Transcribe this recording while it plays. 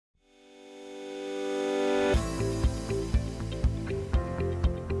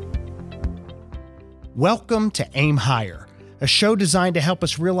Welcome to Aim Higher, a show designed to help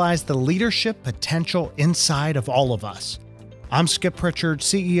us realize the leadership potential inside of all of us. I'm Skip Pritchard,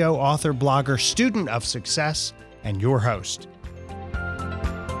 CEO, author, blogger, student of success, and your host.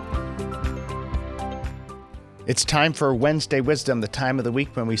 It's time for Wednesday Wisdom, the time of the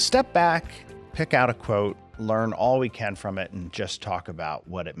week when we step back, pick out a quote, learn all we can from it, and just talk about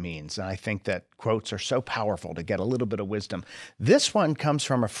what it means. And I think that quotes are so powerful to get a little bit of wisdom. This one comes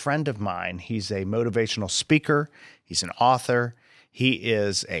from a friend of mine. He's a motivational speaker. He's an author. He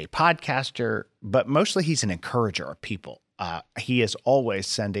is a podcaster, but mostly he's an encourager of people. He is always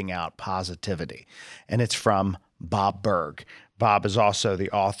sending out positivity. And it's from Bob Burg. Bob is also the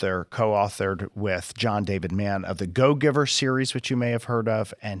author, co-authored with John David Mann of the Go-Giver series, which you may have heard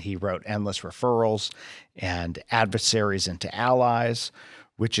of, and he wrote Endless Referrals and Adversaries into Allies,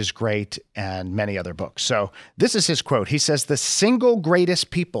 which is great, and many other books. So this is his quote. He says, the single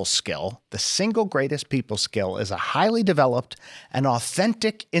greatest people skill is a highly developed and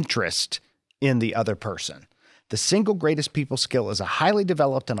authentic interest in the other person. The single greatest people skill is a highly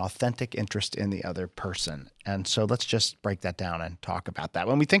developed and authentic interest in the other person. And so let's just break that down and talk about that.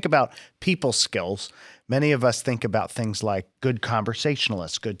 When we think about people skills, many of us think about things like good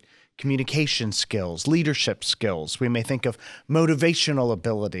conversationalists, good communication skills, leadership skills. We may think of motivational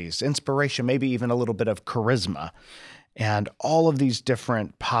abilities, inspiration, maybe even a little bit of charisma, and all of these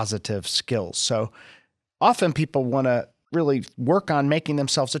different positive skills. So often people want to really work on making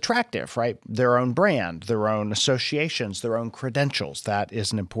themselves attractive, right? Their own brand, their own associations, their own credentials. That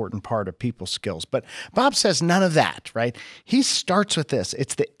is an important part of people skills. But Bob says none of that, right? He starts with this.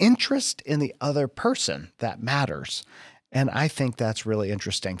 It's the interest in the other person that matters. And I think that's really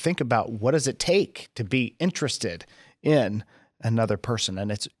interesting. Think about what does it take to be interested in another person? And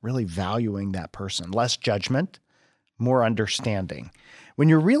it's really valuing that person. Less judgment, more understanding. When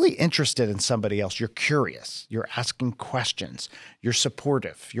you're really interested in somebody else, you're curious, you're asking questions, you're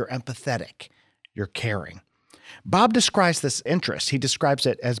supportive, you're empathetic, you're caring. Bob describes this interest. He describes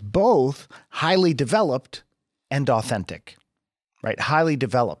it as both highly developed and authentic, right? Highly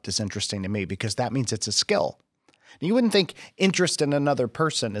developed is interesting to me because that means it's a skill. You wouldn't think interest in another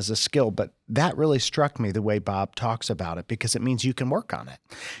person is a skill, but that really struck me the way Bob talks about it because it means you can work on it.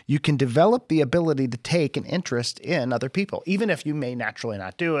 You can develop the ability to take an interest in other people, even if you may naturally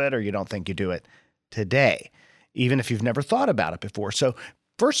not do it or you don't think you do it today, even if you've never thought about it before. So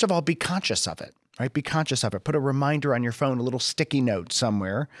first of all, be conscious of it, right? Be conscious of it. Put a reminder on your phone, a little sticky note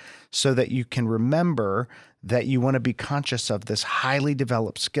somewhere so that you can remember that you want to be conscious of this highly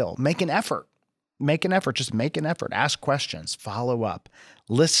developed skill. Make an effort. Just make an effort. Ask questions, follow up,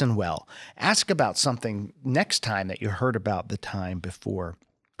 listen well. Ask about something next time that you heard about the time before.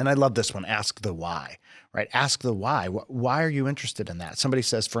 And I love this one, ask the why, right? Ask the why. Why are you interested in that? Somebody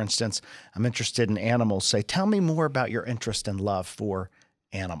says, for instance, I'm interested in animals. Say, tell me more about your interest and love for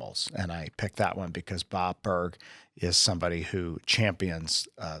animals. And I picked that one because Bob Burg is somebody who champions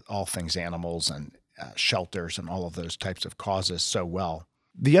all things animals and shelters and all of those types of causes so well.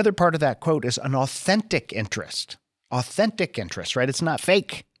 The other part of that quote is an authentic interest. Authentic interest, right? It's not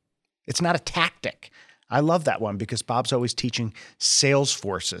fake. It's not a tactic. I love that one because Bob's always teaching sales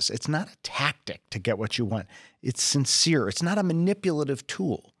forces. It's not a tactic to get what you want. It's sincere. It's not a manipulative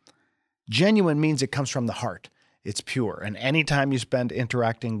tool. Genuine means it comes from the heart. It's pure. And anytime you spend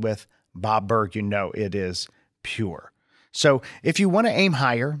interacting with Bob Burg, you know it is pure. So if you want to aim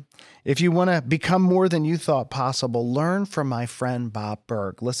higher, if you want to become more than you thought possible, learn from my friend Bob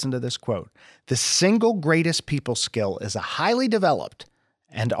Burg. Listen to this quote. The single greatest people skill is a highly developed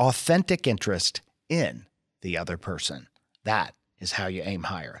and authentic interest in the other person. That is how you aim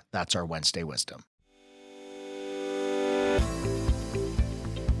higher. That's our Wednesday Wisdom.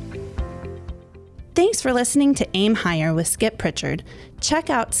 Thanks for listening to Aim Higher with Skip Pritchard. Check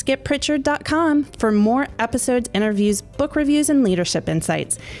out skippritchard.com for more episodes, interviews, book reviews, and leadership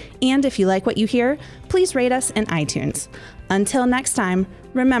insights. And if you like what you hear, please rate us in iTunes. Until next time,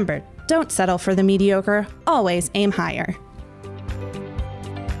 remember, don't settle for the mediocre, always aim higher.